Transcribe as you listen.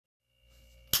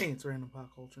Hey, it's Random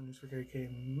Pop Culture News for KK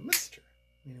Mr.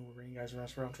 Meaning we're bringing you guys around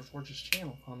for George's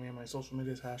channel. Follow me on my social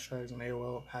medias, hashtags, and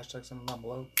AOL hashtags and down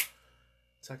below.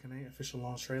 TEKKEN official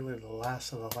launch trailer, the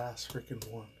last of the last freaking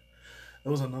one.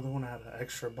 There was another one that had an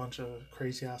extra bunch of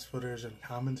crazy ass footage and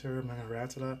commentary. I'm not gonna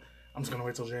react to that. I'm just gonna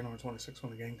wait till January 26th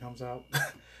when the game comes out.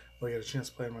 Will I get a chance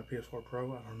to play on my PS4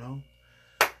 Pro? I don't know.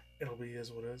 It'll be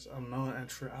is what it is. I'm no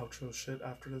extra outro shit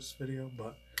after this video,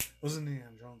 but it was an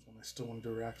Indiana Jones one. I still want to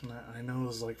do a reaction to that. I know it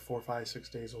was like 4, 5, 6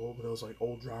 days old, but it was like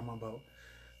old drama about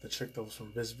the chick that was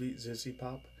from Zizzy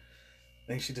Pop. I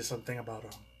think she did something about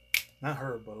not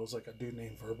her, but it was like a dude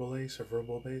named Verbal Ace or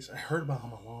Verbal Bass. I heard about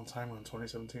him a long time ago in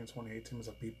 2017, 2018 as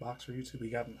a beatboxer YouTube. He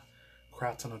got in a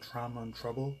crap ton of trauma and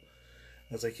trouble.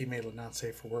 It was like he made a not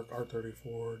safe for work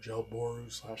R34, Gel Boru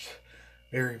 /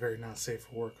 very, very not safe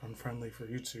for work, unfriendly for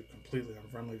YouTube, completely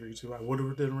unfriendly for YouTube. I would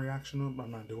have done a reaction to it, but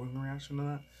I'm not doing the reaction to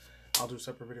that. I'll do a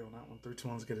separate video on that one. 3, 2,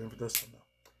 1, let's get in for this one though.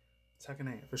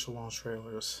 TEKKEN official launch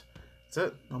trailers. That's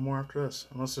it. No more after this.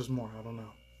 Unless there's more, I don't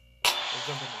know. Let's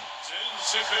jump in there.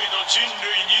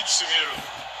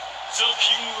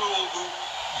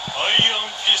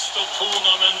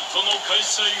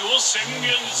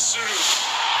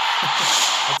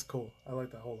 That's cool. I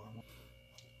like that. Hold on.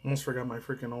 Almost forgot my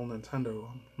freaking old Nintendo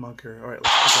mug here. Alright,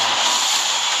 let's get going.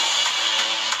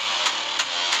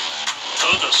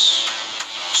 ただし、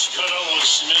力を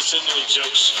示せぬ弱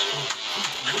者は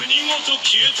国ごと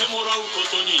消えてもらうこ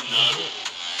とになる。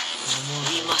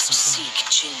We must seek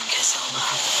Jin Kazama.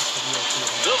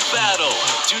 The battle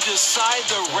to decide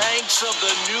the ranks of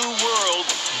the new world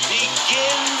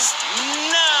begins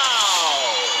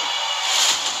now.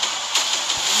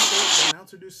 The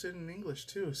announcer dude said in English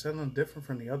too, sounding different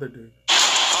from the other dude.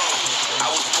 I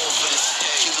was born for this.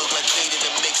 You look like Vader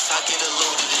to mix. I get a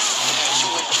load of this. You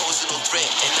imposing a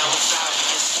threat, and now it's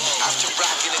obvious. After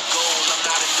rocking a goal, I'm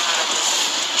not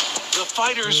anonymous. The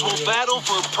fighters will battle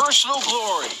for personal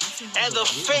glory and the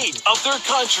fate of their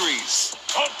countries.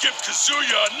 I'll give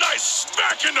Kazuya a nice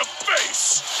smack in the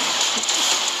face.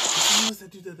 Who was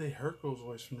that dude that they Hercule's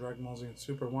voice from Dragon Ball Z and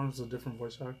Super? One was a different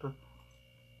voice actor.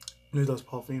 Who does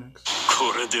Paul Phoenix?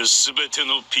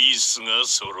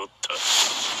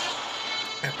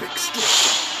 Epic skill.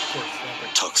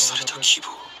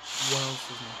 What else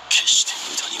is new? This is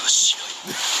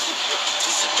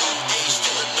a new age,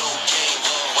 still a no game.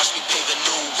 Watch me pave a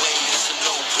new way, it's a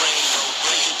no brain.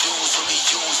 Breaking dudes will be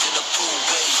used in a cool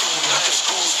way. Not the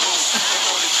school's rules, in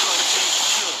order to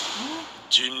take you.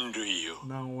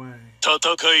 No way.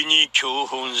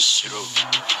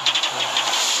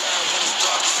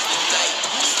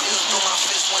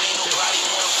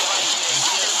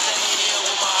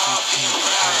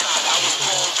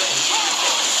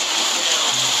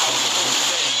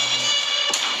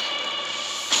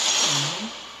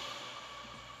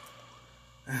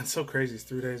 It's so crazy. It's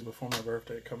 3 days before my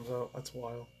birthday comes out. That's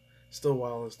wild. Still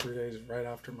wild. It's 3 days right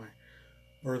after my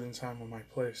birthing time on my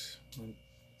place. When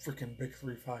freaking Big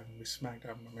 3-5 when we smacked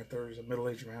out in my 30s, a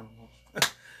middle-aged man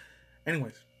almost.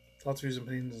 Anyways, lots of views and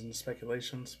opinions and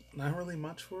speculations. Not really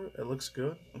much for it. It looks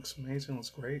good. Looks amazing. Looks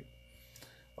great.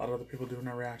 A lot of other people doing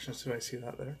their reactions too. I see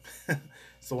that there.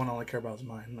 It's the one I only care about is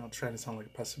mine. I'm not trying to sound like a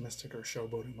pessimistic or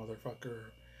showboating motherfucker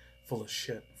or full of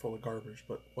shit, full of garbage,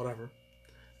 but whatever.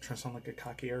 I'm trying to sound like a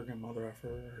cocky, arrogant mother effer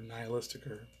or nihilistic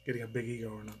or getting a big ego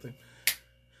or nothing.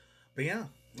 But yeah,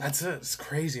 that's it. It's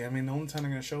crazy. I mean, the only time I'm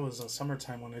going to show is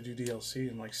summertime when I do DLC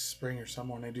and like spring or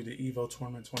summer when I do the EVO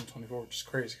tournament 2024, which is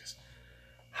crazy because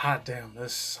hot damn,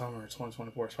 this summer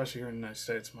 2024, especially here in the United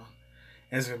States, man.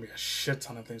 And there's going to be a shit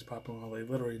ton of things popping in LA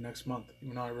literally next month.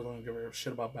 Even though I really don't give a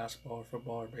shit about basketball or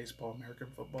football or baseball, American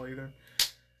football either.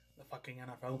 The fucking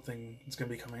NFL thing is going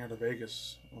to be coming here to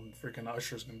Vegas when freaking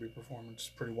Usher's going to be performing. It's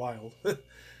pretty wild. I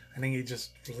think he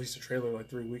just released a trailer like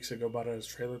 3 weeks ago about his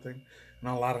trailer thing. And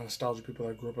a lot of nostalgia people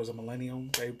that grew up as a millennial,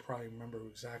 they probably remember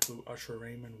exactly who Usher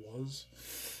Raymond was.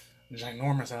 A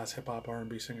ginormous ass hip hop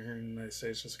R&B singer here in the United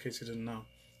States, just in case you didn't know.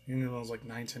 You know, I was like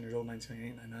 9, 10 years old,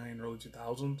 1998, 99, early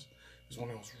 2000s. It was when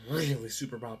it was really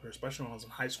super popular, especially when I was in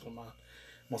high school. Now,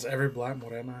 almost every black,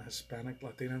 morena, Hispanic,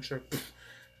 Latino chick,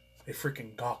 they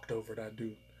freaking gawked over that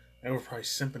dude. They were probably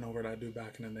simping over that dude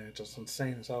back in the day. It's just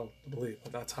insane as hell to believe.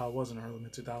 But that's how it was in the early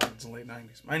mid-2000s and late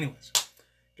 90s. Anyways,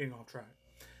 getting off track.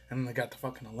 And then they got the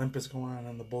fucking Olympics going on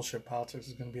and the bullshit politics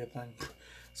is going to be a thing.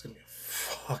 It's going to be a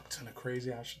fuck ton of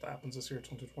crazy ass shit that happens this year,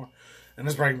 2024. And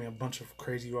there's probably going to be a bunch of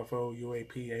crazy UFO,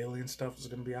 UAP, alien stuff is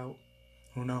going to be out.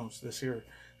 Who knows? This year,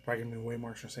 it's probably going to be way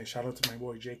more interesting. Shout out to my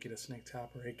boy Jakey, the Snake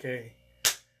Tapper, a.k.a.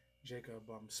 Jacob,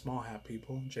 Small Hat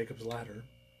People, Jacob's Ladder.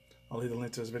 I'll leave the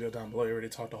link to this video down below. He already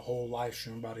talked a whole live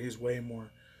stream about it. He's way more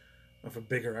of a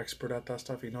bigger expert at that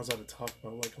stuff. He knows how to talk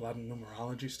about like a lot of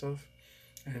numerology stuff,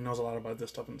 and he knows a lot about this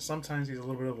stuff. And sometimes he's a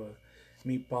little bit of a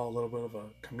meatball, a little bit of a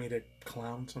comedic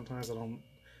clown. Sometimes I don't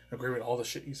agree with all the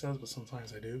shit he says, but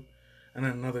sometimes I do. And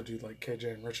then another dude like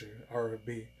KJ and Richard,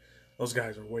 RFB. Those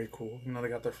guys are way cool. You know, they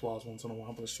got their flaws once in a while,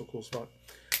 but they're still cool as fuck.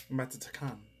 I'm back to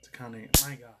TEKKEN. TEKKEN,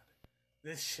 my god.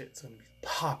 This shit's gonna be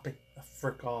popping the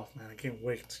frick off, man. I can't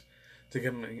wait to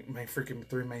get my freaking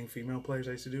 3 main female players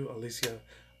I used to do. Alicia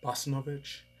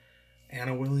Bosnovich,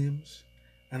 Anna Williams,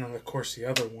 and then of course the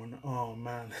other one. Oh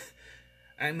man.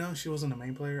 I know she wasn't a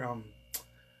main player.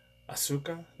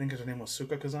 Asuka, I think her name was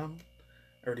Asuka Kazama.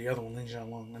 Or the other one, Lin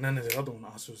Jialong. And then there's the other one,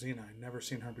 Asuzina. I'd never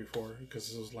seen her before because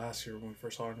this was last year when we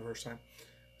first saw her the first time.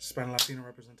 Spanish Latino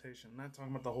representation. I'm not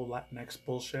talking about the whole Latinx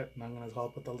bullshit. I'm not going to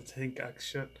talk about the Latinx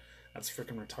shit. That's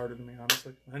freaking retarded to me,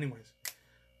 honestly. But anyways,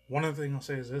 one other thing I'll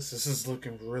say is this is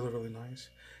looking really, really nice.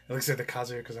 It looks like the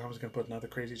Kazuya Kazama's going to put another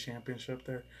crazy championship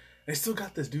there. They still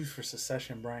got this dude for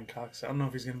Secession, Brian Cox. I don't know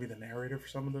if he's going to be the narrator for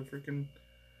some of the freaking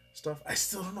stuff. I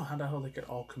still don't know how the hell they could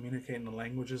all communicate in the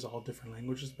languages, all different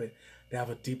languages, but they have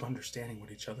a deep understanding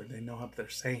with each other. They know what they're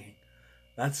saying.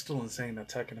 That's still insane that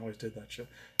Tekken always did that shit.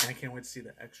 And I can't wait to see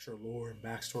the extra lore and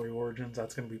backstory origins.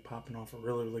 That's going to be popping off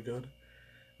really, really good.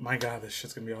 My god, this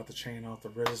shit's going to be off the chain, off the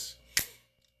Riz.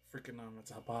 Freaking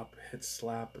it's a pop, hit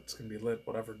slap. It's going to be lit,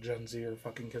 whatever Gen Z or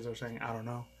fucking kids are saying. I don't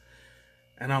know.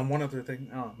 And on one other thing,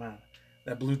 oh man,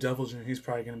 that Blue Devil Jin, he's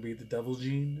probably going to be the Devil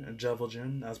Jin, and Devil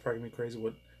Jin. That's probably going to be crazy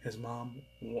with his mom,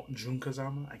 Jun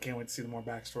Kazama. I can't wait to see the more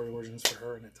backstory origins for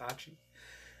her and Itachi.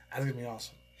 That's going to be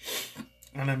awesome.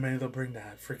 And then maybe they'll bring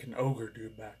that freaking ogre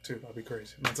dude back too. That'd be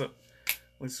crazy. And that's it.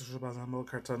 At least this was about Zambo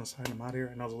cards on the side. I'm out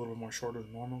here. I know it's a little bit more shorter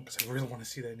than normal because I really want to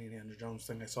see that Indiana Jones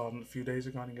thing I saw a few days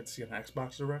ago. I didn't get to see it on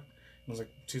Xbox Direct. It was like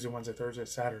Tuesday, Wednesday, Thursday,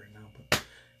 Saturday now. But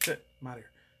that's it. I'm out here.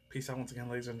 Peace out once again,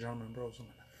 ladies and gentlemen, bros.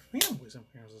 And boys and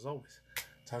girls, as always.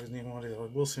 Talk is neat one day.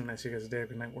 We'll soon. I see you guys a day,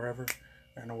 good night, wherever.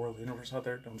 In the world, the universe out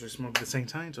there. Don't just smoke at the same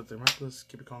time. So if they're reckless,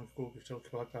 keep it calm, cool, keep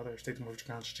it locked out there. Stay tuned for your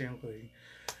conscious channel.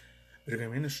 Video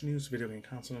game industry news, video game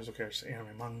console news, okay, just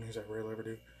anime manga news, I rarely ever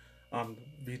do.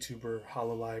 VTuber,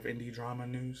 Hololive, indie drama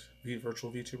news,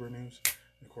 virtual VTuber news,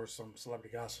 and of course some celebrity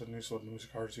gossip news, so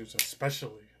music arts news,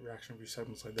 especially reaction review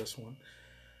segments like this one.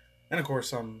 And of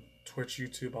course Twitch,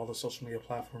 YouTube, all the social media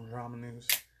platform drama news,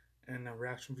 and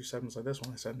reaction review segments like this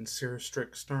one. I said in serious,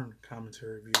 strict, stern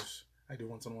commentary reviews I do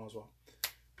once in a while as well.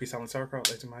 Peace out and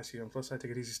sauerkraut, like to my see you on the flip side. Take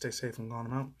it easy, stay safe, and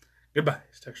gone out. Goodbye.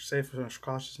 Stay extra safe, extra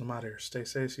cautious, and I'm out of here. Stay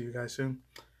safe. See you guys soon.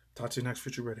 Talk to you next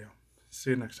future video.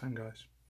 See you next time, guys.